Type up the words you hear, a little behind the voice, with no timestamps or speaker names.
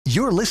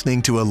You're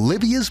listening to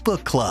Olivia's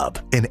Book Club,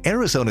 an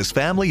Arizona's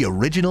Family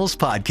Originals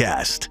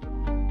podcast.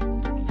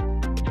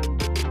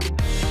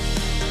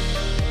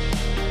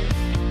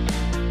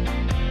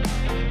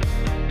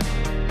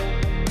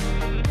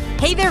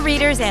 Hey there,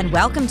 readers, and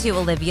welcome to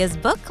Olivia's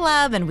Book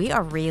Club, and we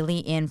are really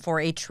in for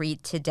a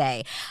treat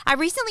today. I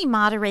recently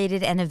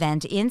moderated an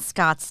event in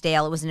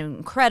Scottsdale. It was an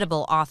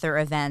incredible author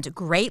event,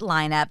 great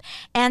lineup,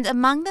 and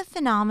among the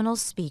phenomenal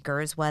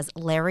speakers was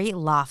Larry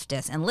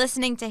Loftis. And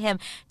listening to him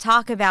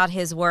talk about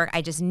his work,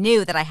 I just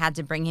knew that I had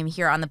to bring him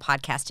here on the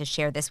podcast to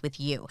share this with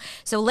you.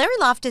 So Larry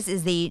Loftis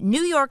is the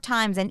New York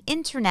Times and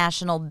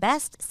international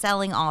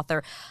best-selling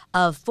author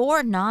of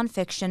 4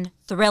 nonfiction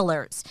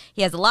thrillers.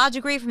 He has a law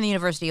degree from the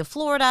University of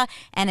Florida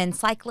and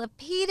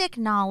encyclopedic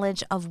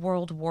knowledge of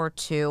World War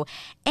II,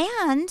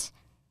 and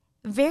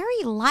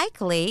very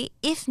likely,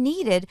 if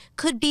needed,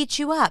 could beat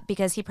you up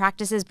because he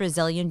practices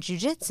Brazilian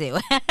Jiu-Jitsu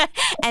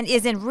and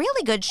is in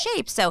really good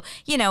shape. So,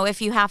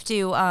 if you have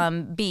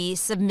to be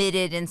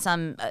submitted in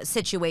some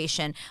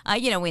situation,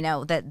 we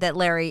know that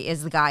Larry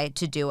is the guy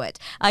to do it.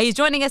 He's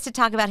joining us to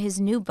talk about his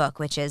new book,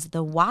 which is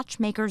The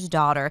Watchmaker's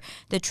Daughter,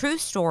 the true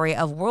story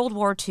of World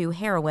War II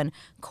heroine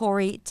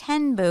Corrie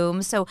ten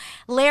Boom. So,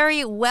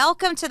 Larry,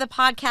 welcome to the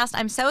podcast.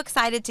 I'm so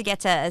excited to get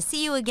to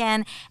see you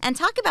again and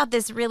talk about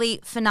this really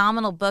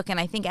phenomenal book. And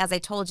I think, as I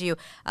told you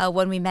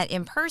when we met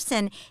in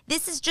person,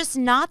 this is just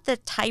not the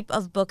type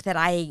of book that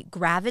I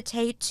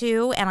gravitate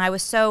to. And I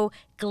was so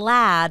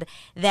glad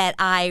that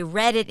I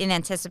read it in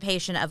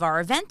anticipation of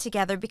our event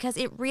together because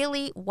it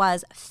really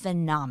was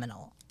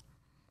phenomenal.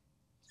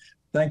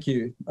 Thank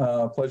you.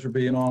 Pleasure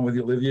being on with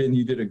you, Olivia. And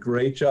you did a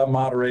great job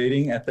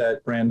moderating at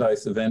that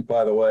Brandeis event,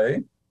 by the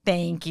way.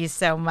 Thank you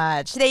so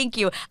much. Thank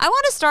you. I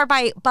want to start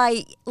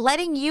by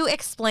letting you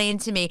explain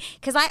to me,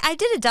 because I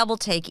did a double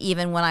take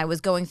even when I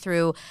was going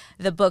through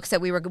the books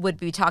that we would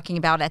be talking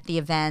about at the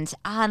event.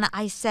 And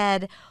I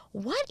said,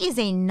 what is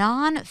a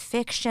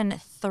nonfiction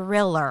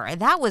thriller?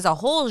 That was a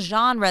whole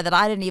genre that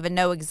I didn't even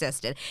know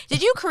existed.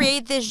 Did you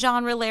create this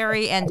genre,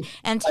 Larry? And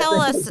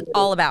tell us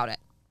all about it.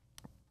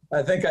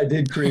 I think I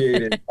did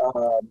create it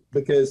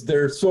because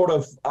they're sort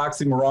of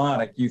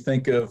oxymoronic. You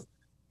think of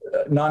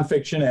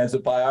nonfiction as a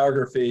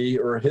biography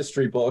or a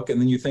history book,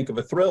 and then you think of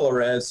a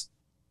thriller as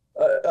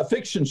a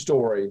fiction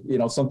story,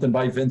 something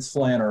by Vince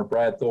Flynn or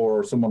Brad Thor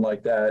or someone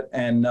like that.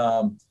 And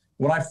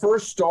when I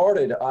first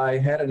started, I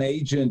had an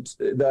agent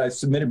that I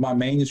submitted my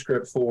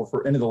manuscript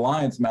for Into the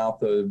Lion's Mouth,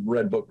 the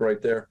red book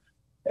right there.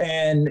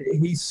 And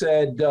he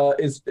said,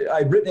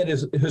 I'd written it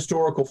as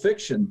historical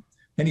fiction.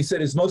 And he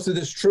said, is most of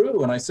this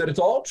true? And I said, it's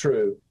all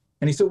true.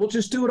 And he said, well,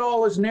 just do it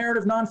all as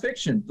narrative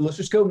nonfiction. Let's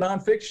just go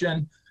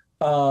nonfiction.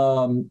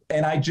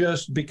 And I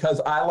just, because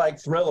I like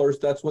thrillers,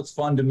 that's what's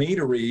fun to me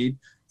to read,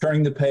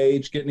 turning the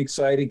page, getting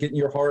excited, getting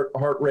your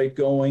heart rate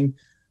going.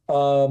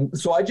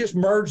 So I just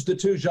merged the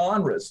two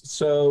genres.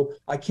 So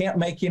I can't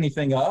make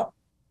anything up.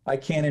 I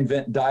can't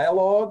invent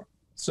dialogue.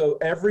 So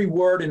every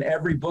word in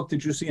every book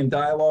that you see in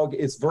dialogue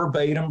is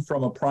verbatim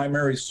from a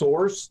primary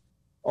source.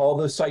 All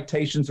the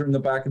citations are in the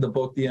back of the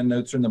book. The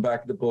endnotes are in the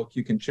back of the book.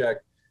 You can check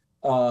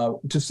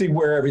to see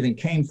where everything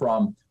came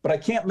from. But I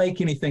can't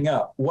make anything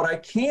up. What I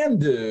can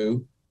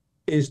do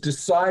is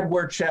decide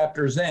where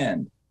chapters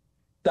end.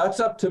 That's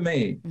up to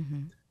me.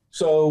 Mm-hmm.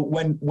 So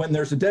when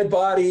there's a dead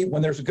body,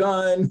 when there's a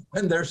gun,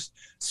 when there's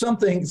some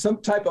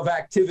type of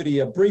activity,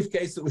 a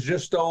briefcase that was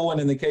just stolen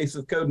in the case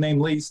of Codename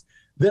LISE,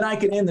 then I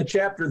can end the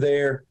chapter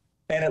there,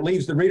 and it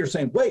leaves the reader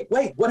saying, wait,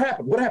 what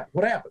happened? What happened?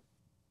 What happened?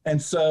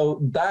 And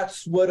so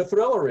that's what a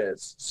thriller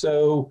is.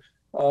 So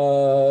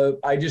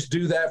I just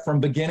do that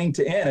from beginning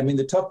to end. I mean,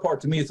 the tough part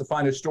to me is to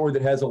find a story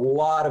that has a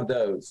lot of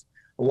those,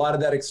 a lot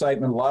of that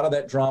excitement, a lot of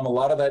that drama, a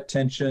lot of that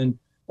tension,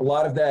 a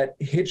lot of that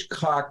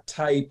Hitchcock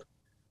type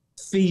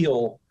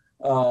feel.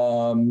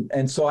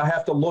 And so I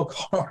have to look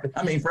hard.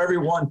 I mean, for every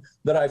one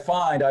that I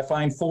find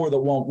 4 that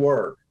won't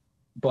work.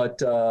 But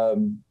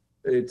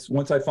it's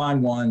once I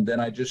find one,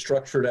 then I just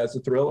structure it as a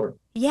thriller.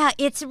 Yeah,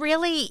 it's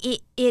really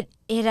it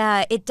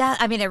does.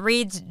 I mean, it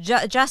reads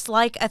just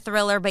like a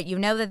thriller, but you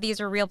know that these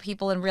are real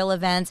people and real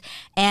events,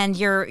 and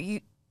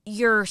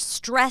you're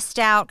stressed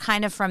out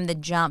kind of from the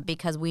jump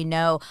because we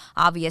know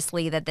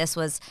obviously that this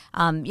was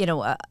an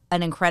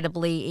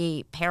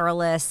incredibly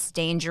perilous,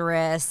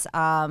 dangerous,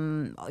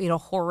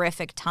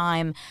 horrific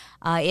time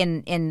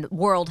in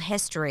world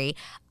history.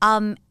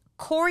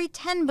 Corrie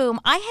ten Boom,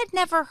 I had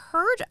never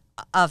heard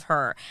of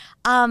her,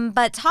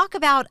 but talk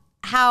about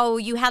how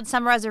you had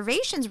some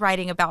reservations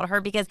writing about her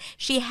because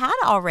she had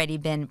already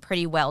been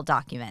pretty well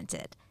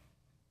documented.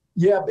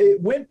 Yeah, it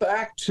went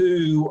back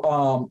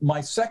to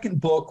my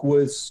second book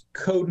was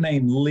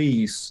Codename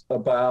LISE,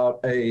 about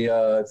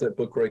it's that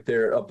book right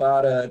there,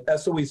 about a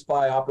SOE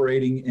spy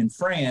operating in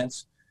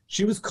France.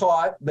 She was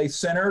caught. They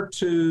sent her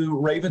to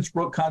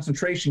Ravensbrück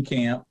concentration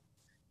camp.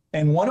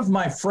 And one of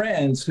my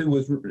friends who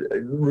was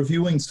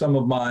reviewing some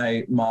of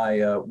my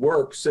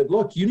work said,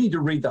 look, you need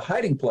to read The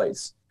Hiding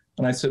Place.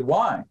 And I said,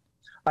 why?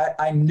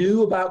 I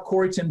knew about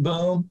Corrie ten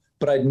Boom,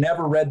 but I'd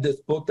never read this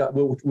book,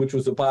 which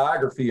was a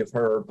biography of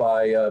her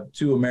by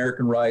two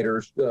American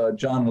writers,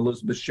 John and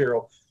Elizabeth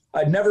Sherrill.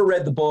 I'd never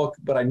read the book,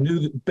 but I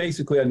knew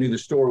I knew the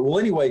story. Well,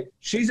 anyway,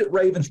 she's at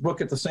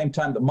Ravensbrück at the same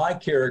time that my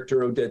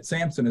character, Odette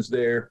Sampson, is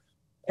there.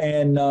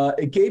 And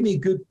it gave me a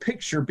good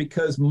picture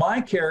because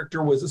my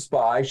character was a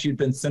spy. She'd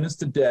been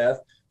sentenced to death.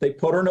 They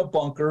put her in a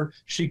bunker.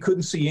 She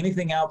couldn't see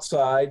anything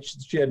outside.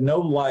 She had no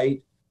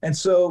light. And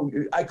so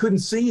I couldn't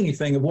see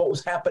anything of what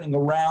was happening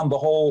around the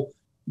whole.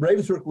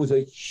 Ravensbrück was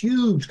a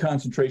huge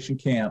concentration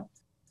camp.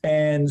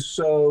 And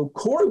so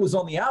Corey was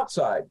on the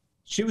outside.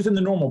 She was in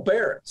the normal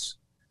barracks.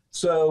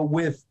 So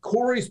with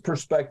Corey's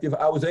perspective,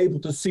 I was able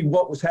to see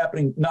what was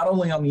happening, not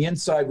only on the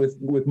inside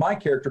with my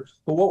character,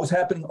 but what was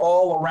happening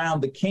all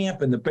around the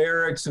camp and the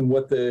barracks and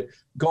what the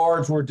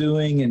guards were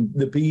doing and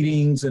the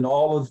beatings and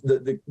all of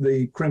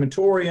the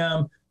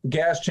crematorium, the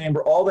gas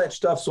chamber, all that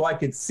stuff, so I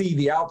could see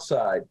the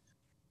outside.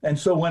 And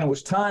so when it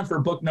was time for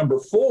book number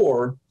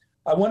 4,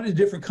 I wanted a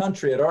different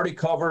country. I'd already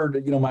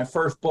covered, my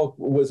first book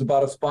was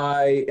about a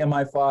spy,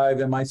 MI5,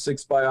 MI6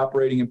 spy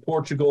operating in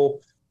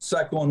Portugal.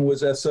 Second one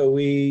was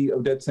SOE,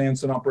 Odette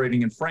Sampson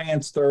operating in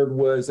France. Third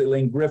was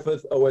Elaine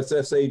Griffith,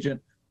 OSS agent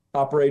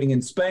operating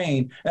in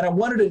Spain. And I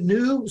wanted a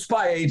new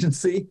spy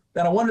agency,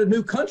 and I wanted a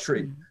new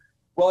country.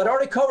 Well, I'd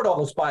already covered all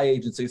the spy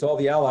agencies, all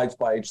the Allied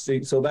spy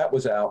agencies, so that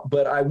was out.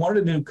 But I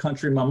wanted a new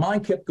country. My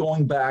mind kept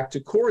going back to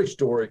Corey's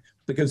story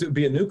because it would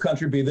be a new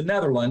country, be the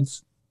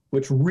Netherlands,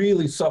 which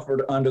really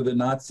suffered under the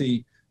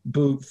Nazi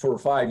boot for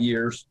 5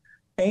 years.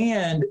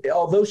 And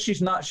although she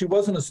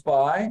wasn't a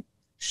spy,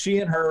 she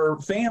and her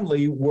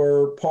family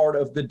were part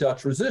of the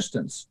Dutch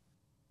resistance,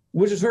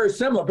 which is very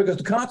similar because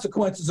the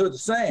consequences are the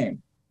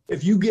same.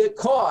 If you get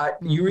caught,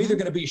 you're either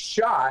going to be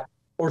shot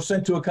or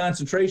sent to a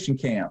concentration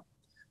camp.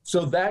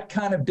 So that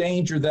kind of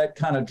danger, that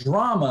kind of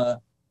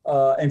drama,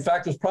 in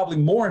fact, was probably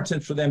more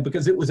intense for them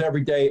because it was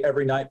every day,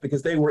 every night,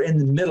 because they were in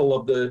the middle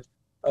of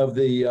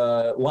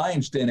the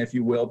lion's den, if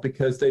you will,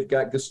 because they've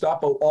got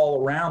Gestapo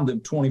all around them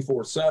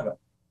 24/7.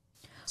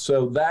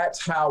 So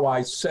that's how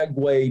I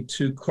segued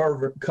to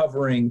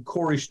covering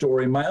Corey's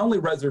story. My only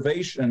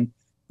reservation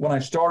when I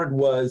started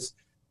was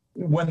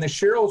when the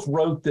Sherrills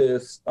wrote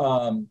this,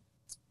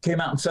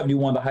 came out in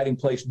 71, The Hiding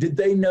Place, did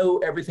they know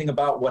everything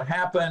about what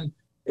happened?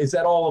 Is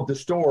that all of the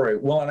story?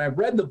 Well, and I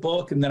read the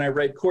book, and then I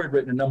read Corey had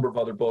written a number of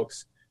other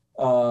books,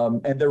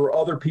 and there were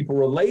other people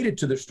related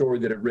to the story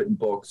that had written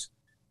books.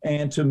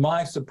 And to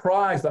my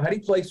surprise, The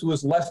Hiding Place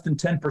was less than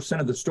 10%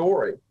 of the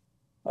story.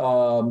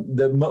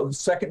 The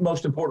second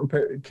most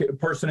important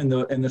person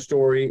in the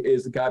story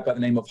is a guy by the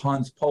name of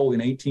Hans Poli,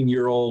 an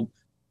 18-year-old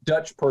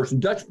Dutch person.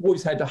 Dutch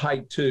boys had to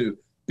hide too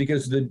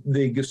because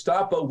the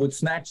Gestapo would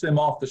snatch them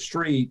off the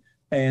street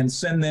and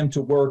send them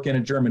to work in a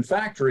German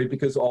factory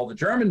because all the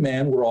German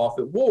men were off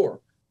at war.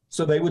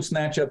 So they would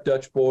snatch up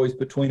Dutch boys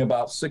between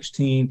about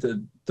 16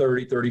 to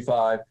 30,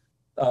 35,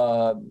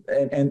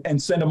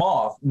 and send them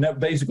off,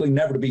 basically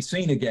never to be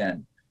seen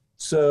again.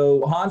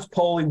 So Hans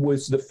Poli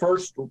was the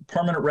first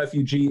permanent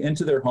refugee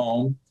into their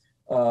home,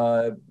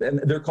 and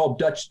they're called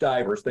Dutch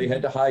divers. They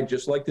had to hide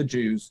just like the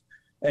Jews.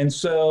 And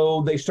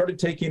so they started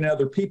taking in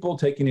other people,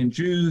 taking in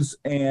Jews,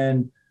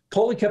 and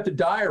Poli kept a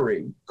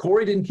diary.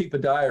 Corey didn't keep a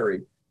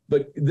diary,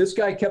 but this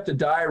guy kept a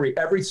diary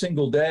every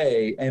single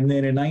day. And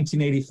then in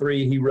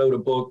 1983, he wrote a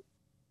book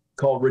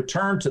called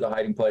Return to the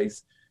Hiding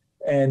Place.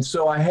 And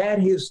so I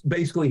had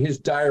basically his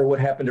diary, what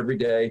happened every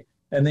day.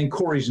 And then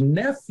Corey's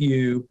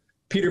nephew,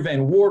 Peter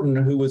Van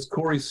Worden, who was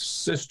Corey's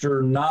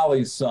sister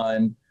Nolly's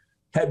son,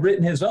 had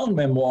written his own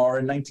memoir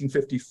in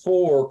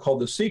 1954 called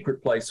The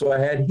Secret Place. So I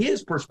had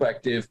his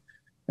perspective.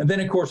 And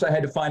then, of course, I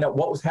had to find out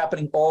what was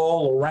happening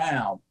all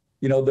around.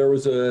 There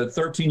was a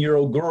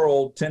 13-year-old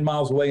girl 10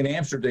 miles away in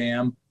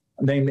Amsterdam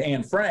named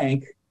Anne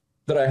Frank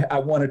that I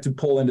wanted to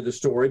pull into the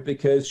story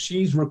because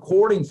she's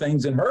recording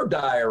things in her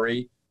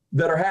diary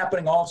that are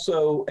happening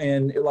also.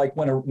 And like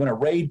when a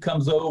raid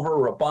comes over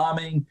or a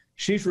bombing,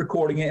 she's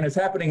recording it, and it's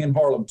happening in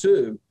Harlem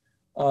too.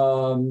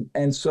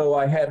 And so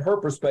I had her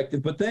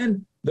perspective. But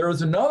then there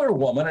was another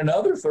woman,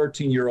 another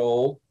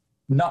 13-year-old,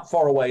 not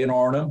far away in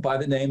Arnhem, by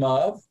the name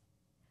of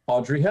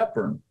Audrey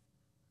Hepburn.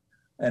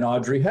 And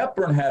Audrey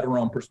Hepburn had her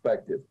own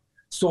perspective.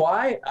 So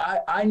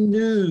I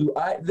knew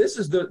this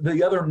is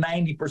the other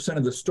 90%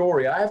 of the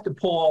story. I have to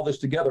pull all this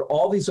together.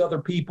 All these other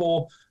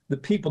people, the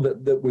people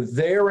that were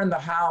there in the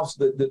house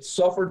that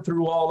suffered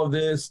through all of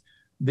this,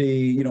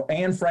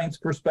 Anne Frank's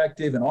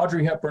perspective and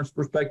Audrey Hepburn's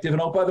perspective.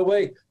 And oh, by the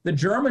way, the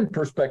German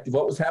perspective,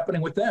 what was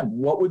happening with them?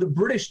 What were the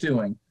British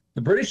doing?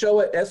 The British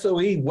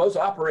SOE was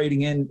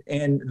operating in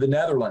the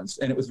Netherlands,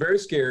 and it was very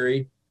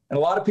scary, and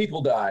a lot of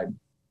people died.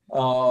 I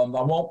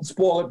won't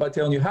spoil it by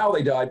telling you how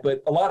they died,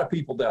 but a lot of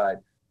people died.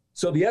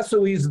 So the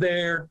SOE's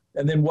there,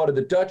 and then what are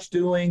the Dutch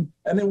doing?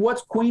 And then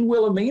what's Queen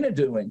Wilhelmina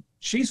doing?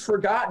 She's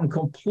forgotten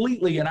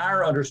completely in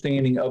our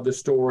understanding of the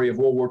story of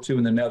World War II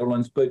in the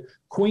Netherlands, but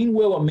Queen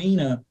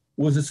Wilhelmina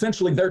was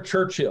essentially their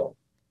Churchill.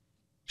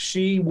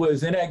 She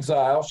was in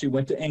exile. She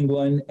went to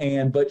England,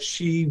 but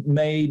she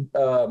made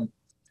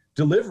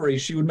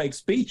deliveries. She would make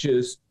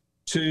speeches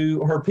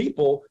to her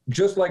people,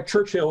 just like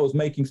Churchill was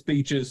making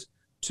speeches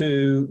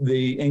to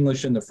the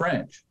English and the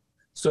French.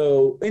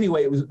 So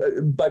anyway, it was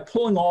by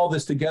pulling all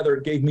this together,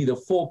 it gave me the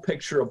full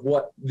picture of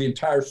what the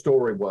entire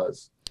story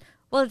was.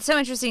 Well, it's so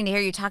interesting to hear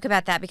you talk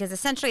about that, because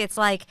essentially it's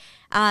like,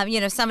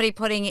 somebody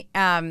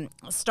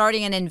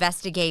starting an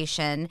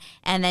investigation,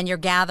 and then you're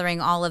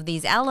gathering all of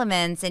these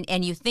elements,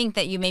 and you think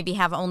that you maybe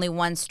have only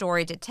one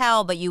story to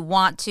tell, but you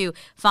want to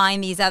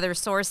find these other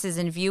sources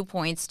and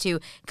viewpoints to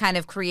kind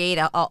of create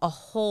a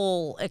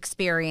whole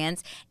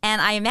experience.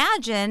 And I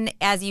imagine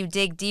as you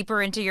dig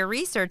deeper into your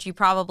research, you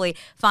probably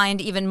find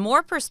even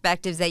more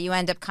perspectives that you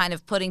end up kind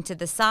of putting to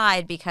the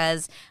side,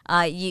 because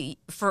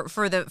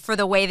for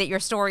the way that your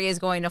story is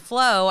going to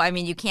flow. I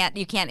mean, you can't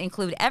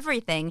include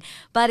everything,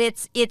 but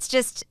it's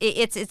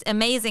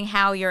amazing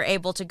how you're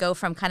able to go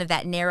from kind of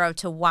that narrow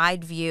to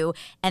wide view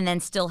and then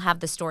still have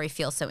the story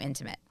feel so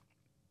intimate.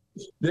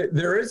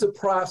 There is a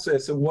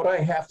process, and what I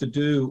have to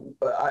do,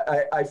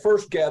 I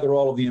first gather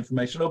all of the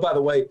information. Oh, by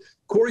the way,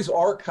 Corey's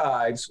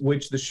archives,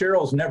 which the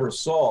Sherrills never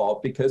saw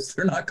because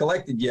they're not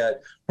collected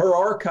yet, her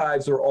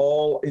archives are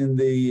all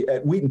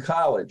at Wheaton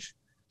College.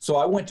 So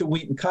I went to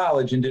Wheaton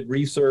College and did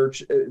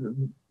research.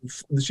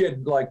 She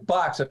had like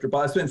box after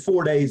box. I spent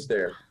 4 days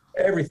there.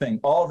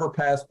 Everything, all of her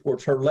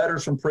passports, her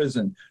letters from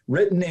prison,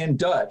 written in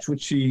Dutch,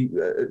 which she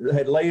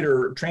had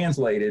later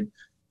translated.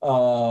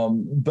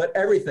 But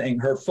everything,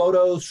 her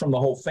photos from the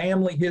whole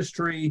family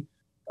history.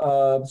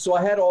 So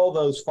I had all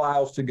those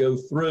files to go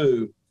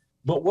through.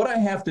 But what I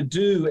have to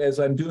do as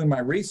I'm doing my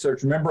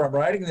research, remember, I'm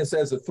writing this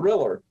as a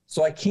thriller.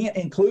 So I can't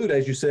include,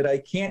 as you said, I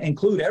can't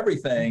include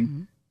everything.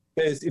 Mm-hmm.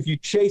 Because if you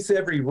chase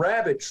every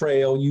rabbit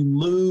trail, you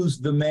lose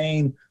the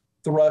main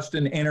thrust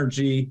and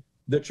energy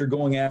that you're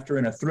going after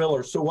in a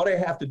thriller. So what I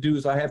have to do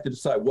is I have to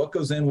decide what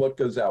goes in, what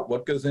goes out,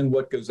 what goes in,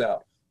 what goes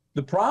out.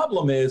 The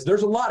problem is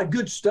there's a lot of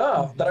good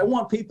stuff that I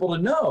want people to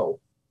know.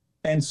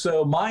 And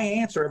so my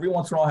answer, every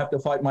once in a while I have to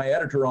fight my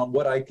editor on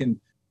what I can,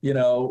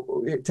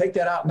 take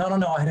that out. No,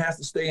 it has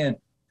to stay in.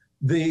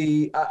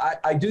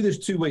 I do this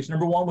 2 ways.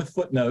 Number one, with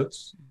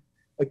footnotes.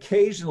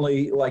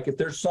 Occasionally, like if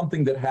there's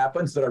something that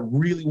happens that I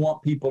really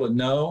want people to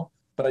know,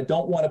 but I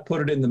don't want to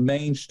put it in the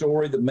main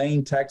story, the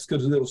main text,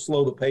 because it'll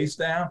slow the pace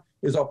down,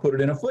 is I'll put it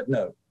in a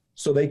footnote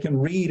so they can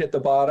read at the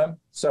bottom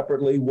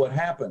separately what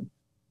happened.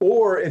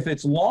 Or if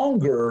it's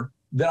longer,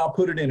 then I'll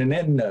put it in an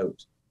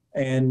endnote.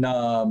 And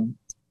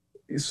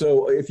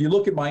so if you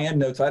look at my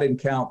endnotes, I didn't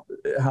count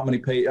how many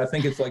pages. I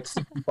think it's like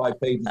 65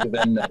 pages of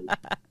endnotes,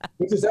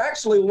 which is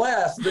actually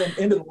less than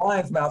Into the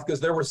Lion's Mouth, because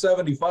there were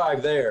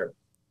 75 there.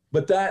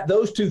 But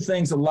those two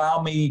things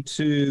allow me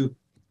to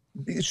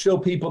show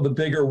people the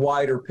bigger,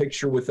 wider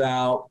picture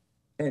without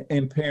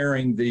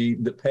impairing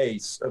the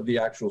pace of the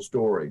actual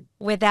story.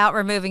 Without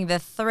removing the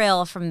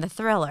thrill from the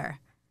thriller.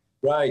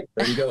 Right.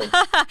 There you go.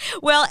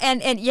 Well,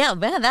 and yeah,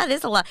 man, that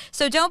is a lot.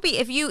 So don't be,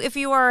 if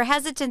you are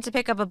hesitant to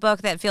pick up a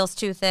book that feels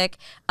too thick,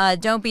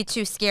 don't be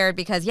too scared,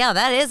 because yeah,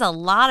 that is a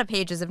lot of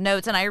pages of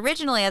notes. And I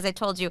originally, as I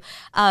told you,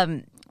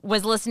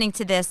 was listening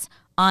to this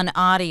on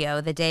audio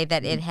the day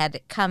that it had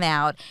come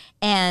out,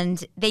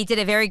 and they did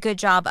a very good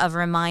job of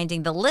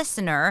reminding the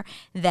listener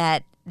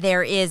that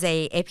there is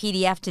a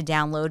PDF to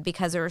download,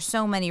 because there are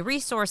so many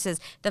resources,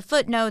 the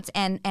footnotes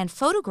and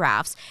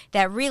photographs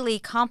that really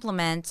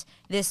complement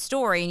this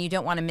story, and you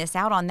don't want to miss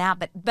out on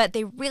that. But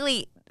they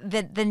really,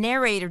 the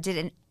narrator did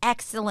an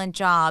excellent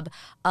job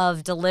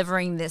of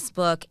delivering this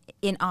book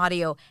in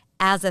audio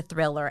as a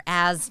thriller,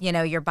 as,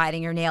 you're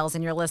biting your nails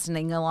and you're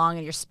listening along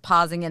and you're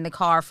pausing in the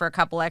car for a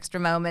couple extra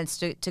moments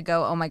to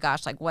go, oh my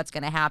gosh, like what's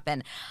going to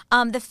happen?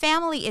 The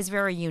family is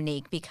very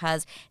unique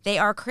because they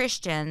are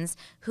Christians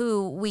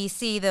who we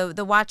see,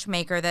 the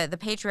watchmaker, the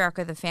patriarch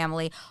of the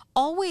family,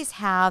 always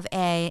have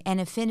an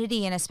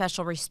affinity and a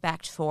special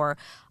respect for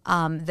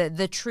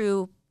the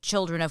true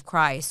children of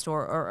Christ,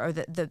 or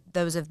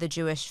those of the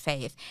Jewish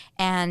faith.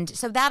 And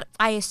so that,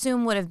 I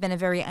assume, would have been a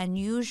very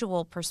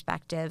unusual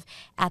perspective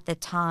at the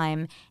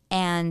time,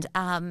 and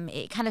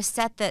it kind of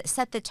set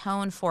the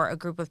tone for a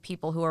group of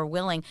people who are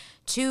willing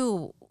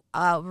to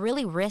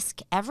really risk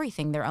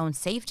everything, their own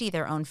safety,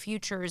 their own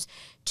futures,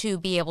 to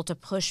be able to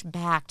push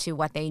back to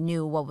what they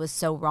knew, what was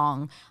so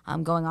wrong,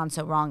 going on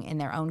so wrong in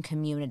their own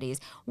communities.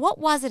 What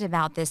was it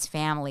about this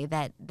family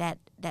that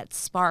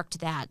sparked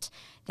that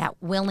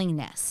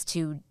willingness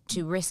to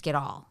risk it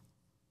all?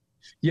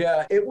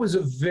 Yeah, it was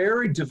a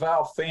very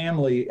devout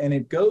family, and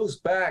it goes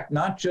back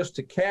not just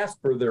to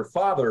Casper, their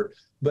father,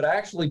 but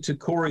actually to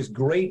Corey's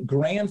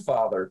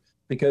great-grandfather,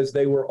 because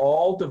they were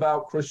all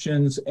devout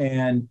Christians.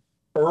 And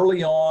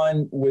early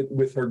on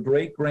with her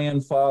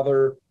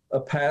great-grandfather,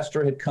 a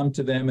pastor had come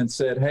to them and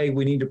said, hey,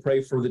 we need to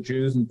pray for the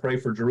Jews and pray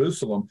for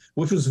Jerusalem,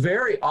 which was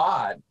very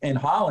odd in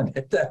Holland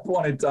at that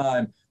point in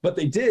time, but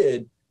they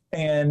did.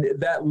 And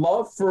that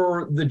love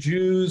for the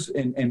Jews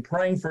and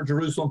praying for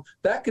Jerusalem,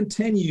 that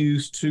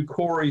continues to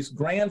Corey's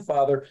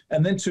grandfather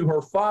and then to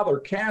her father,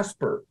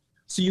 Casper.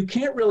 So you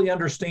can't really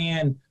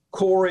understand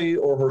Corey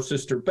or her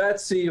sister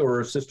Betsy or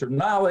her sister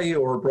Nolly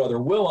or her brother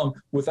Willem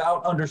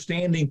without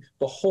understanding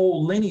the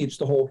whole lineage,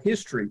 the whole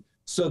history.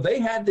 So they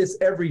had this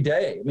every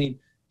day. I mean,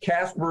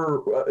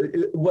 Casper,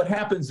 what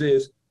happens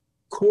is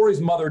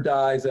Corey's mother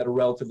dies at a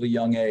relatively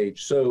young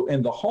age. So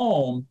in the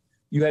home,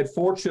 you had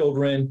 4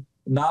 children.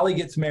 Nolly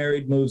gets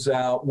married, moves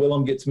out.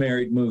 Willem gets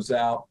married, moves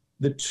out.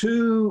 The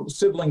 2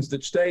 siblings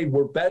that stayed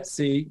were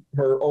Betsy,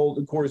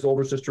 Corey's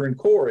older sister, and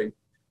Corey,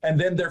 and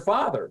then their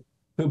father,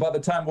 who by the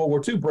time World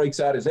War II breaks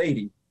out is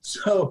 80.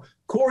 So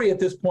Corey at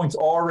this point's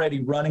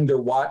already running their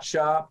watch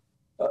shop.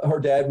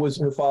 Her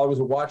father was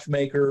a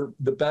watchmaker,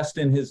 the best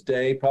in his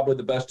day, probably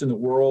the best in the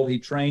world. He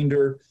trained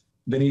her.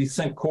 Then he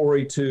sent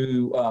Corey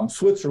to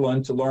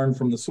Switzerland to learn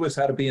from the Swiss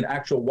how to be an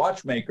actual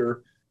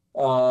watchmaker.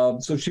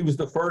 So she was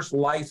the first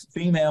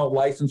female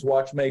licensed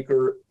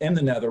watchmaker in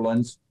the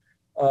Netherlands.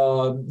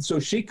 So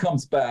she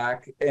comes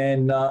back,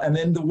 and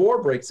then the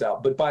war breaks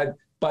out. But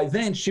by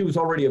then, she was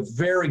already a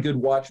very good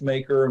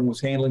watchmaker and was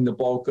handling the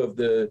bulk of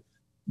the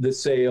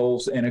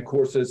sales. And of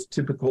course, as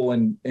typical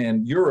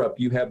in Europe,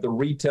 you have the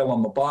retail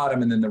on the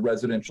bottom and then the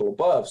residential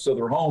above. So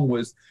their home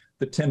was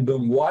the Ten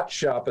Boom watch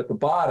shop at the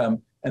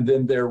bottom and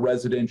then their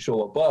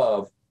residential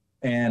above.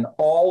 And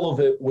all of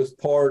it was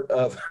part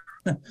of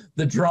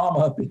the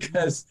drama,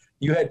 because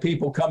you had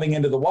people coming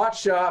into the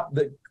watch shop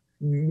that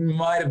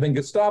might have been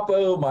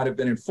Gestapo, might have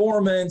been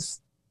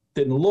informants,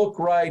 didn't look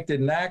right,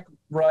 didn't act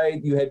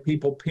right. You had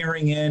people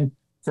peering in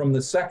from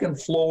the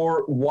second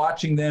floor,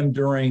 watching them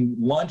during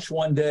lunch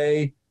one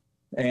day.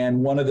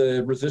 And one of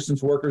the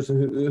resistance workers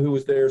who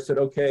was there said,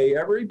 "Okay,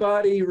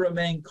 everybody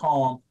remain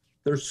calm.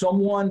 There's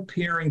someone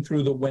peering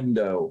through the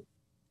window."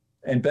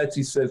 And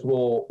Betsy says,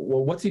 well,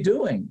 what's he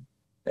doing?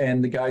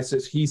 And the guy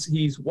says,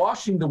 he's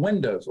washing the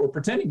windows, or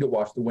pretending to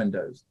wash the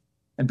windows.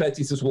 And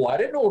Betsy says, well, I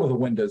didn't order the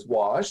windows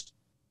washed.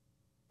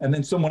 And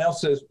then someone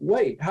else says,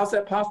 wait, how's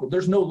that possible?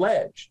 There's no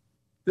ledge.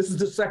 This is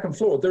the second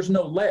floor. There's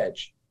no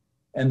ledge.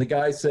 And the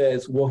guy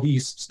says, well,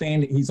 he's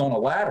on a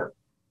ladder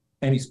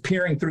and he's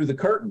peering through the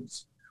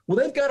curtains. Well,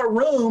 they've got a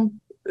room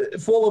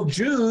full of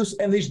Jews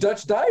and these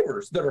Dutch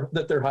divers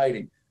that they're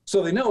hiding.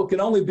 So they know it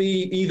can only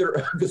be either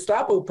a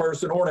Gestapo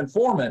person or an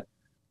informant.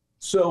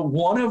 So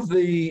one of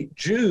the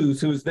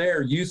Jews who is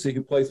there, Yussi,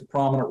 who plays a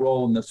prominent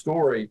role in the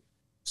story,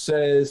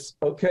 says,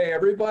 okay,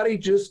 everybody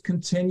just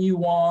continue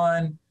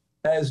on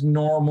as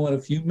normal. In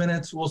a few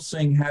minutes, we'll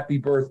sing Happy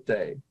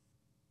Birthday.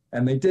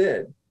 And they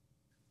did.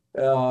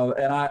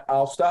 And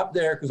I'll stop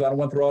there because I don't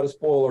want to throw out a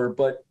spoiler,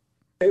 but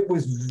it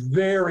was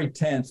very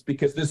tense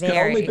because this can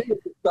only be a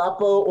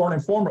Gestapo or an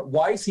informant.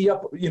 Why is he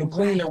up,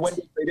 cleaning their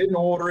windows? They didn't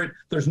order it.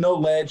 There's no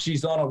ledge.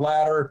 She's on a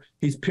ladder.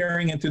 He's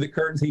peering in through the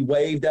curtains. He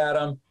waved at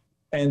them.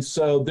 And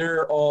so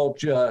they're all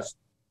just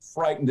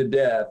frightened to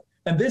death.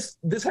 And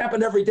this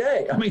happened every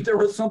day. I mean, it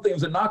was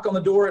a knock on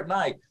the door at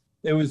night.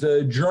 It was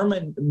a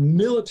German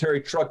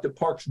military truck that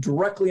parks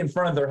directly in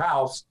front of their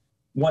house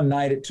one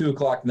night at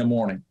 2:00 in the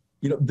morning.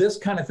 This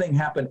kind of thing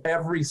happened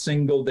every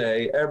single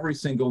day, every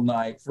single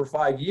night for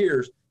 5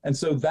 years. And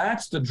so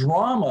that's the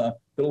drama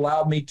that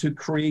allowed me to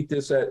create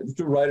this, to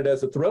write it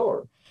as a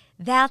thriller.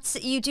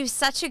 You do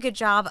such a good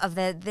job of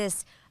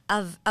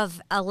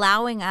of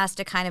allowing us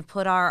to kind of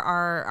put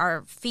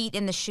our feet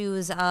in the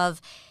shoes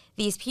of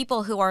these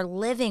people who are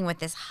living with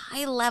this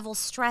high level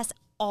stress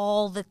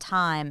all the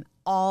time,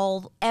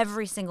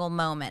 every single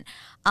moment,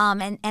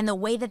 and the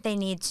way that they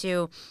need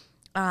to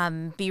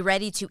be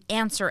ready to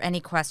answer any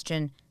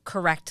question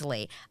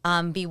correctly,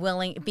 be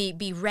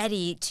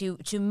ready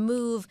to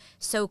move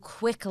so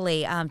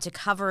quickly to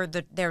cover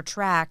their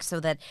tracks, so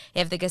that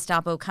if the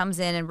Gestapo comes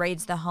in and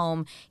raids the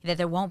home, that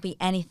there won't be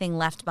anything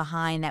left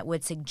behind that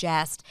would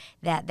suggest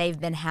that they've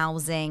been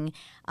housing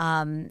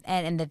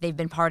and that they've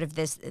been part of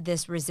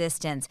this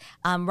resistance,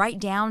 right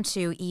down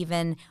to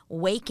even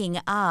waking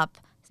up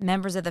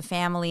members of the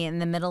family in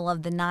the middle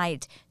of the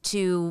night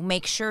to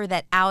make sure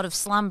that out of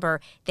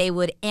slumber they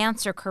would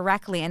answer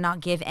correctly and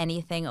not give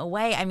anything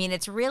away. I mean,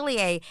 it's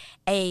really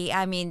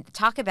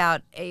talk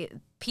about a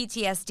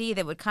PTSD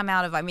that would come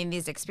out of,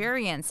 these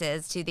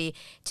experiences to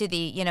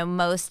the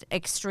most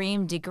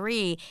extreme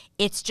degree.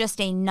 It's just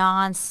a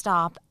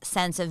nonstop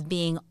sense of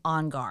being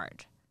on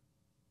guard.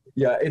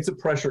 Yeah, it's a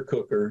pressure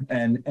cooker.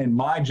 And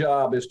my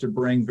job is to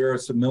bring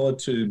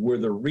verisimilitude where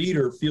the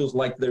reader feels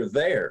like they're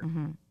there.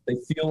 Mm-hmm. They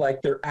feel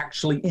like they're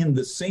actually in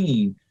the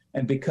scene.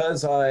 And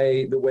because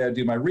the way I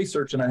do my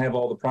research and I have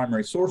all the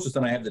primary sources,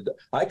 and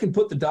I can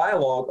put the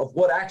dialogue of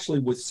what actually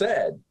was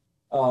said.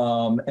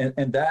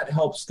 And that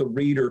helps the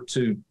reader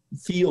to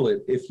feel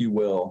it, if you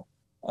will.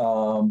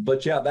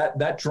 But yeah,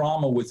 that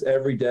drama was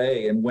every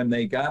day. And when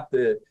they got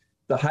the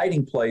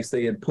hiding place,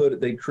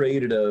 they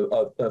created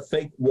a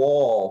fake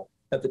wall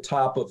at the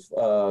top of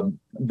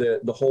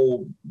the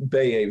whole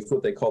bay, is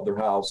what they called their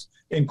house,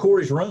 in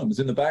Corey's rooms,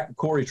 in the back of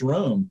Corey's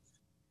room.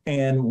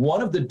 And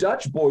one of the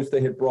Dutch boys they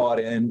had brought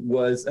in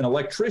was an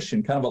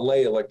electrician, kind of a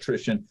lay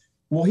electrician.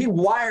 Well, he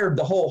wired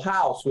the whole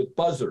house with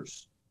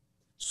buzzers.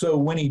 So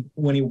when he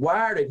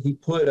wired it, he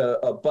put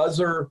a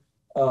buzzer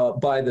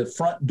by the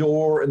front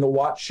door in the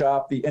watch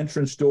shop, the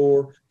entrance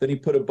door. Then he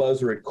put a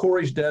buzzer at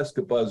Corey's desk,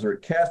 a buzzer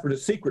at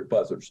Casper's, secret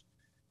buzzers.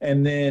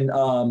 And then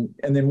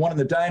one in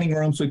the dining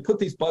room. So he put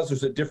these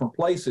buzzers at different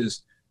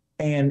places.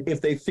 And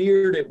if they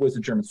feared it was a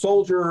German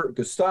soldier,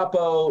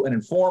 Gestapo, an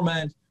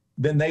informant,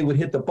 then they would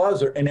hit the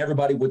buzzer and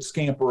everybody would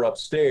scamper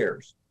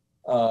upstairs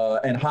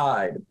and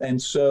hide. And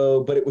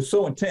so, but it was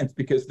so intense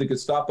because the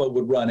Gestapo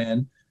would run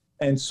in.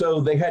 And so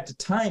they had to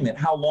time it,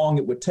 how long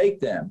it would take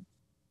them.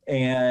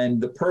 And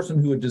the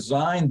person who had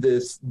designed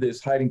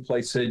this hiding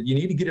place said, you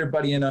need to get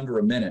everybody in under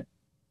a minute.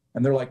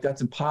 And they're like,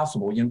 that's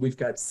impossible. You know, we've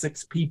got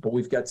 6 people,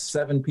 we've got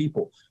 7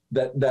 people.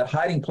 That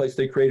hiding place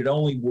they created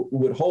only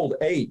would hold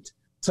 8.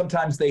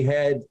 Sometimes they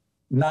had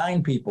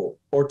 9 people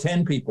or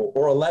 10 people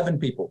or 11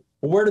 people.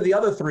 Well, where do the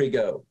other 3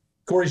 go?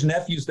 Corey's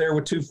nephew's there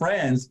with 2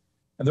 friends.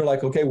 And they're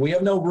like, okay, we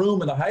have no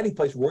room in the hiding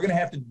place. We're going to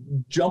have to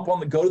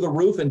go to the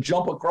roof and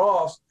jump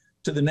across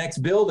to the next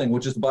building,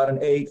 which is about an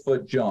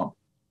 8-foot jump.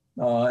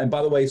 And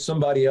by the way,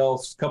 somebody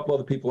else, a couple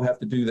other people have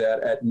to do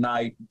that at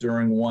night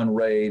during one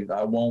raid.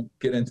 I won't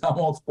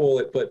spoil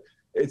it, but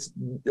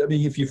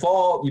if you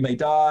fall, you may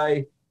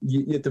die.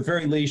 At the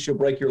very least, you'll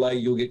break your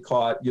leg, you'll get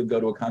caught, you'll go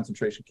to a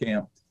concentration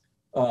camp.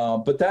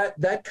 But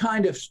that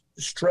kind of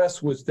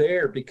stress was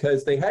there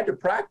because they had to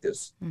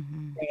practice.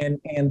 Mm-hmm.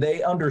 And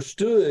they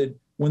understood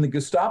when the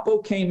Gestapo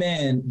came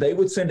in, they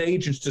would send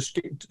agents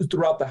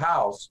throughout the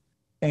house.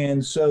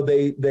 And so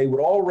they would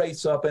all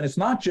race up, and it's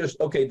not just,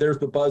 okay, there's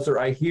the buzzer,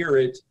 I hear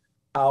it,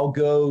 I'll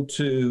go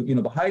to,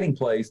 the hiding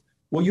place.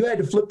 Well, you had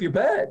to flip your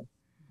bed.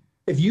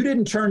 If you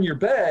didn't turn your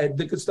bed,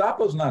 the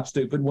Gestapo's not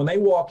stupid. When they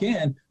walk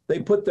in, they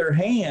put their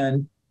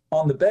hand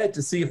on the bed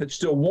to see if it's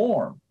still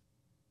warm.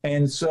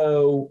 And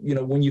so,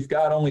 when you've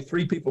got only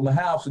 3 people in the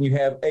house and you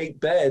have 8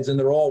 beds and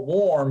they're all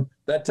warm,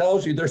 that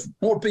tells you there's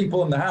more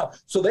people in the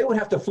house. So they would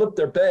have to flip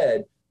their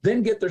bed,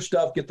 then get their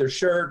stuff, get their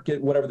shirt,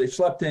 get whatever they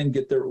slept in,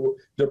 get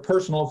their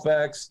personal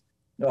effects.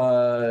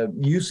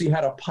 UC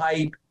had a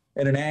pipe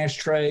and an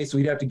ashtray, so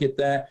he'd have to get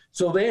that.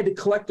 So they had to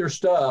collect their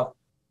stuff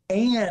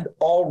and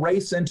all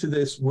race into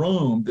this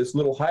room, this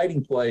little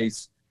hiding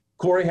place.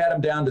 Corey had them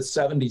down to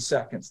 70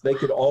 seconds. They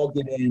could all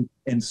get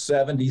in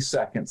 70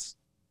 seconds,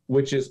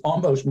 which is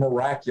almost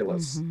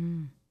miraculous.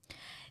 Mm-hmm.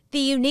 The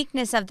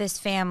uniqueness of this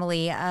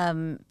family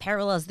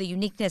parallels the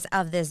uniqueness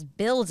of this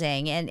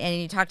building, and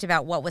you talked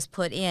about what was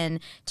put in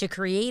to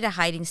create a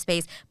hiding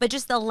space, but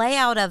just the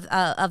layout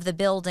of the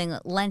building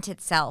lent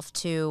itself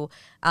to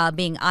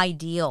being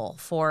ideal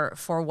for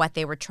what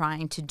they were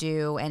trying to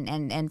do,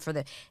 and for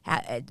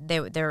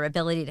their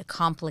ability to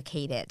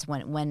complicate it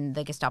when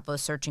the Gestapo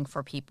is searching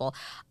for people.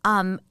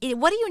 What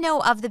do you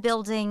know of the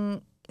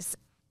building's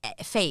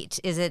fate?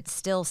 Is it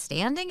still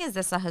standing? Is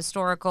this a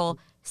historical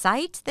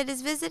site that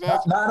is visited?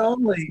 Not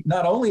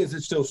only is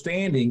it still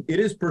standing, it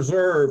is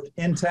preserved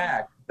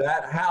intact.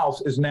 That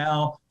house is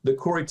now the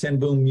Corrie ten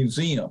Boom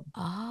Museum.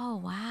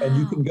 Oh, wow. And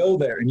you can go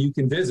there and you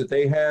can visit.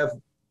 They have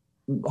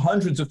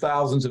hundreds of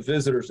thousands of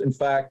visitors. In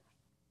fact,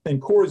 in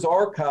Corrie's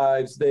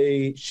archives,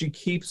 she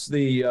keeps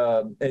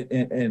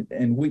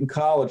in Wheaton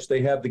College,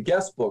 they have the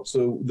guest book,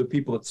 so the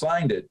people that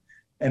signed it.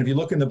 And if you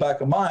look in the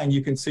back of mine,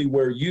 you can see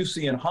where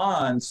UC and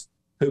Hans,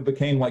 who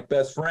became like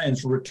best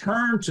friends,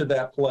 returned to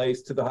that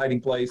place, to the hiding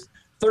place,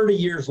 30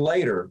 years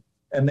later,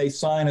 and they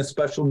sign a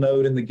special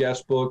note in the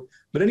guest book.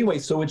 But anyway,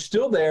 so it's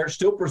still there,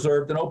 still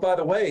preserved. And oh, by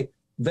the way,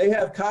 they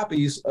have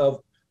copies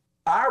of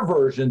our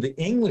version, the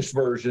English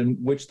version,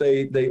 which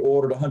they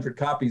ordered 100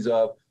 copies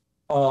of.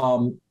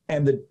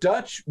 And the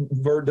Dutch,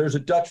 there's a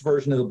Dutch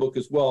version of the book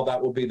as well.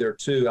 That will be there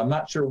too. I'm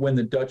not sure when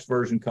the Dutch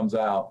version comes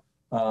out.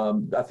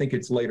 I think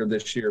it's later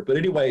this year. But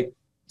anyway,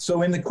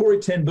 so in the Corrie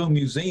ten Boom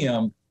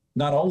Museum,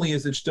 not only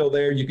is it still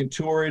there, you can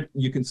tour it,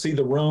 you can see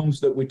the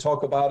rooms that we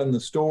talk about in the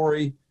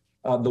story,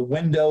 the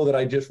window that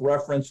I just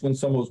referenced when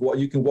someone was,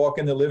 you can walk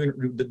in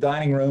the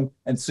dining room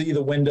and see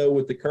the window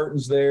with the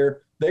curtains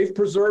there. They've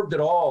preserved it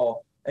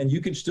all, and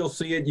you can still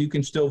see it, you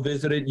can still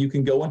visit it, you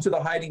can go into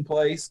the hiding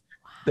place.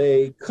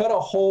 They cut a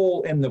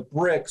hole in the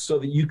brick so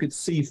that you could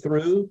see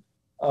through,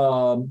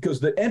 because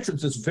the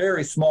entrance is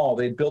very small.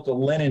 They built a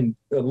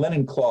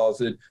linen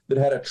closet that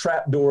had a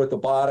trap door at the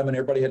bottom, and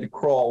everybody had to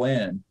crawl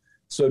in.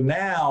 So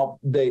now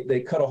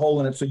they cut a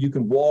hole in it so you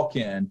can walk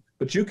in,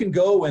 but you can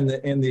go in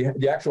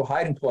the actual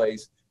hiding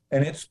place,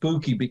 and it's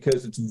spooky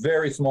because it's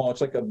very small.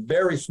 It's like a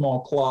very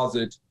small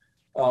closet.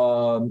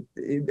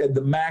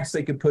 The max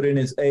they could put in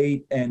is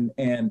 8,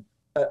 and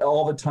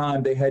all the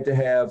time they had to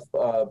have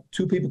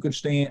 2 people could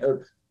stand,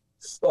 or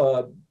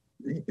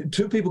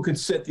 2 people could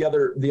sit.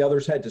 The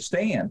others had to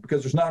stand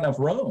because there's not enough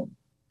room,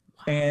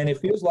 and it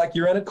feels like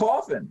you're in a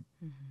coffin.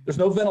 Mm-hmm. There's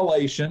no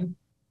ventilation.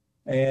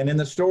 And in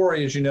the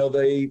story, as you know,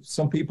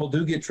 some people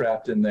do get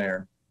trapped in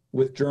there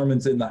with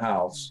Germans in the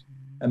house,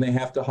 and they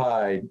have to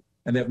hide,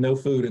 and they have no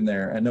food in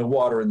there, and no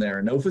water in there,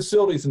 and no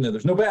facilities in there.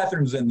 There's no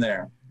bathrooms in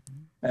there.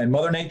 And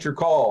Mother Nature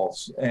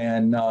calls,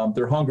 and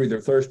they're hungry, they're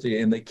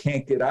thirsty, and they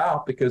can't get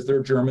out because there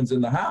are Germans in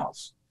the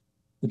house.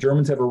 The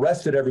Germans have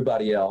arrested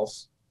everybody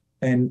else,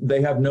 and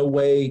they have no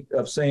way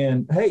of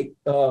saying, hey,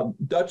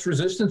 Dutch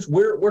resistance,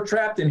 we're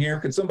trapped in here.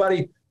 Could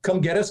somebody come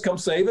get us, come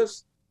save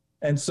us?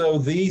 And so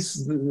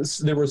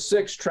there were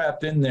 6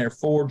 trapped in there,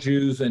 4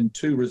 Jews and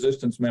 2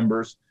 resistance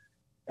members,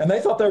 and they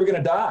thought they were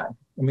going to die.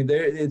 I mean,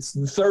 it's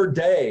the 3rd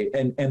day,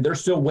 and they're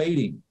still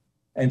waiting.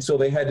 And so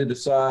they had to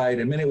decide.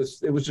 I mean, it was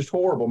just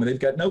horrible. I mean, they've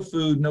got no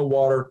food, no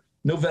water,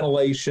 no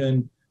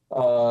ventilation.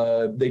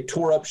 They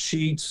tore up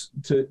sheets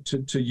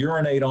to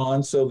urinate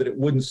on so that it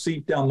wouldn't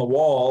seep down the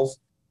walls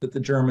that the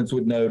Germans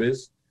would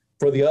notice.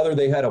 For the other,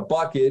 they had a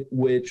bucket,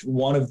 which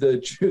one of the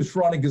Jews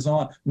running is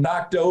on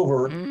knocked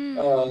over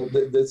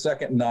the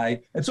second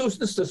night. And so it's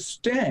just a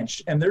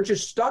stench, and they're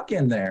just stuck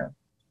in there.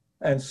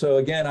 And so,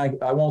 again,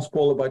 I won't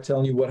spoil it by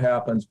telling you what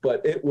happens,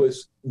 but it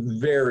was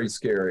very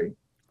scary.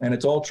 And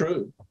it's all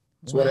true.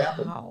 That's what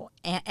happened.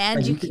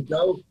 And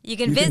you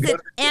can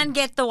visit and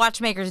get the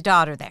Watchmaker's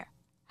Daughter there.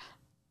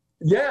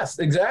 Yes,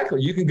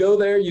 exactly. You can go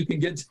there. You can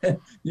get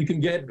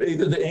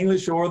either the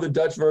English or the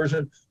Dutch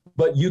version,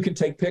 but you can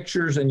take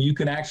pictures and you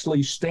can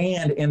actually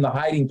stand in the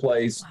hiding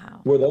place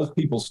where those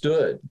people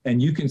stood.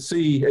 And you can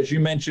see, as you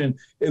mentioned,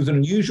 it was an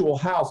unusual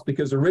house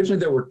because originally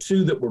there were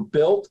two that were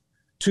built,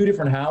 two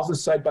different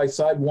houses side by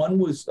side. One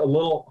was a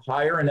little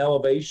higher in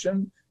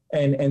elevation,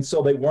 and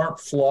so they weren't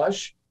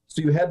flush.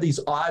 So you had these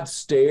odd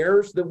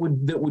stairs that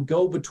would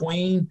go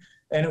between,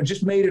 and it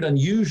just made it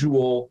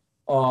unusual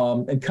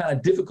and kind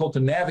of difficult to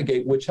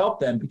navigate, which helped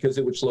them because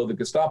it would slow the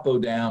Gestapo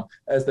down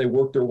as they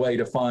worked their way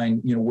to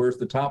find, where's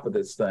the top of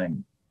this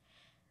thing.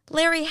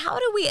 Larry, how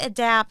do we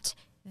adapt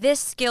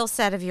this skill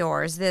set of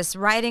yours, this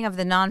writing of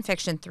the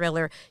nonfiction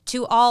thriller,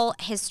 to all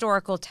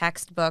historical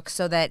textbooks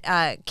so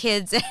that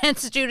kids and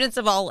students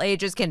of all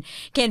ages can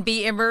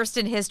be immersed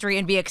in history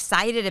and be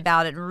excited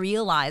about it and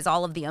realize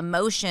all of the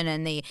emotion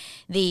and the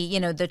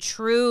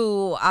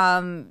true,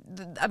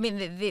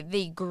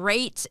 the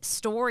great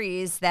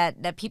stories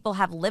that people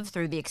have lived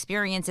through, the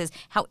experiences,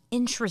 how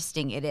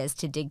interesting it is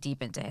to dig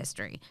deep into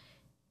history?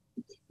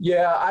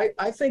 Yeah,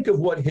 I think of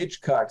what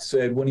Hitchcock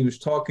said when he was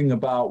talking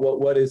about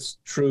what is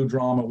true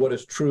drama, what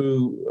is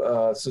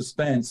true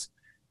suspense.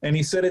 And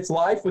he said it's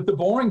life with the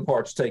boring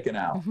parts taken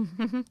out.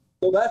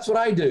 So that's what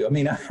I do. I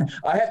mean,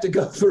 I have to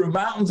go through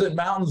mountains and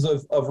mountains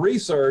of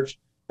research,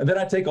 and then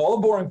I take all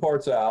the boring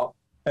parts out,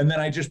 and then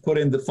I just put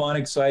in the fun,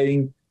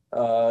 exciting,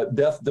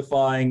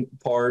 death-defying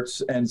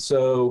parts. And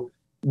so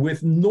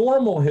with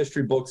normal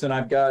history books, and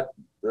I've got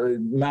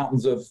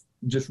mountains of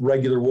just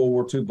regular World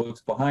War II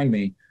books behind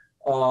me,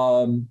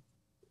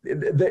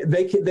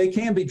 they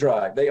can be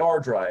dry. They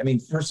are dry. I mean,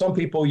 for some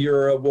people,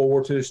 you're a World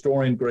War II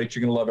historian, great, you're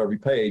going to love every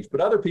page.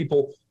 But other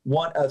people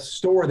want a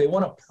story. They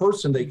want a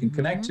person they can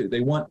connect to.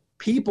 They want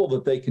people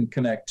that they can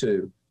connect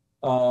to.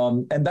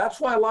 And that's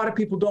why a lot of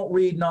people don't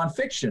read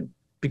nonfiction,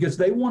 because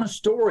they want a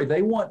story.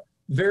 They want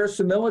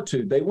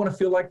verisimilitude. They want to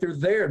feel like they're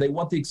there. They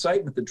want the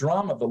excitement, the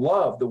drama, the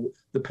love,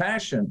 the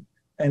passion.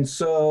 And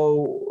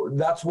so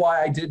that's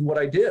why I did what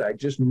I did. I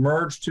just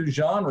merged two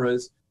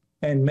genres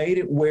and made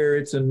it where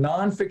it's a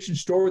nonfiction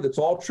story that's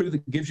all true,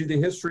 that gives you the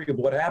history of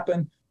what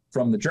happened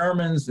from the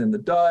Germans and the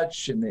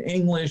Dutch and the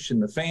English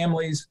and the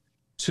families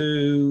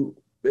to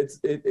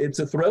it's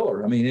a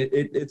thriller. I mean,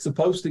 it's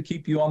supposed to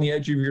keep you on the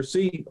edge of your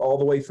seat all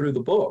the way through the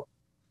book.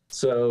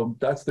 So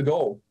that's the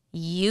goal.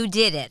 You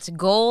did it.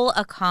 Goal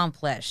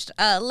accomplished.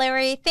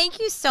 Larry, thank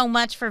you so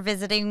much for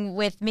visiting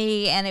with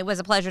me, and it was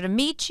a pleasure to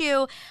meet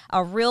you.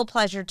 A real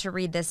pleasure to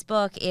read this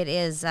book. It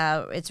is,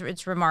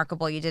 it's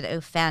remarkable. You did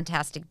a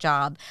fantastic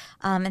job.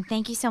 And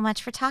thank you so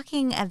much for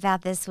talking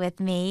about this with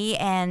me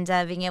and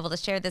being able to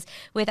share this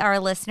with our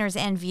listeners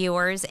and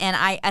viewers. And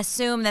I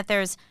assume that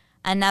there's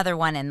another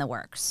one in the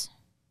works.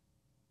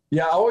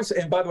 Yeah, always.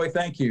 And by the way,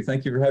 thank you.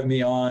 Thank you for having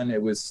me on.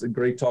 It was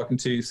great talking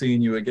to you,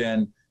 seeing you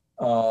again.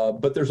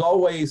 But there's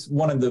always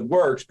one in the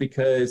works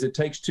because it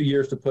takes 2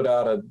 years to put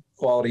out a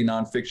quality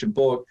nonfiction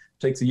book.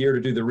 It takes a year to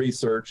do the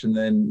research and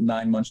then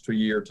 9 months to a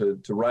year to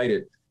write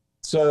it.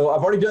 So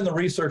I've already done the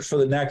research for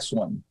the next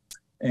one.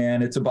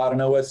 And it's about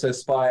an OSS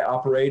spy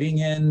operating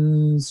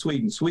in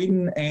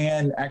Sweden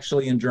and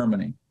actually in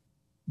Germany,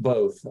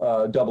 both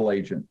double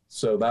agent.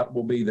 So that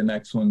will be the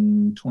next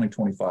one,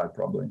 2025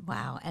 probably.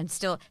 Wow. And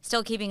still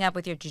keeping up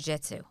with your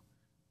jiu-jitsu.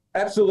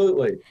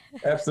 Absolutely.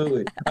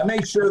 Absolutely. I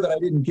made sure that I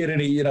didn't get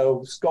any,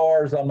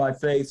 scars on my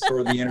face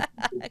for the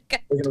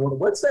interview.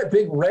 What's that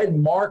big red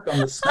mark on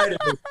the side of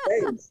his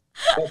face?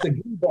 That's a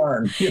goo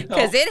burn.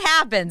 Because it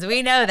happens.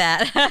 We know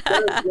that.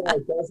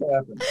 It does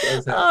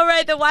happen. All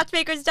right. The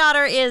Watchmaker's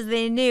Daughter is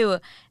the new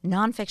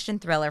nonfiction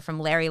thriller from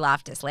Larry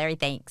Loftis. Larry,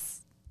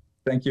 thanks.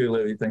 Thank you,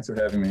 Olivia. Thanks for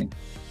having me.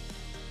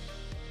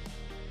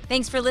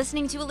 Thanks for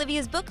listening to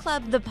Olivia's Book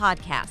Club, the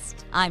podcast.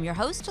 I'm your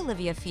host,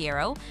 Olivia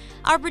Fierro.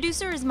 Our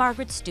producer is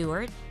Margaret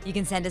Stewart. You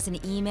can send us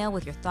an email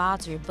with your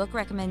thoughts or your book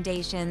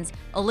recommendations.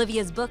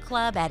 Olivia's Book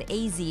Club at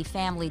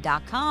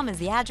azfamily.com is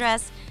the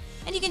address.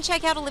 And you can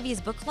check out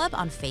Olivia's Book Club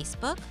on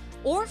Facebook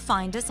or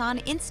find us on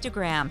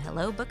Instagram.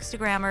 Hello,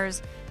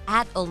 Bookstagrammers,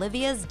 at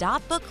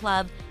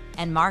olivias.bookclub.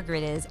 And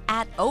Margaret is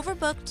at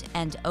Overbooked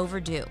and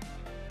Overdue.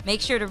 Make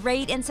sure to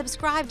rate and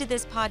subscribe to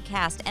this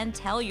podcast and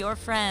tell your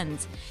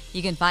friends.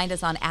 You can find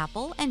us on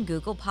Apple and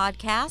Google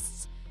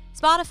Podcasts,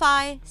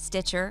 Spotify,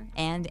 Stitcher,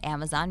 and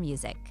Amazon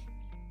Music.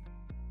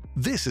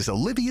 This is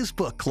Olivia's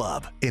Book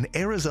Club, an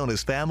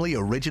Arizona's Family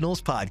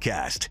Originals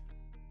podcast.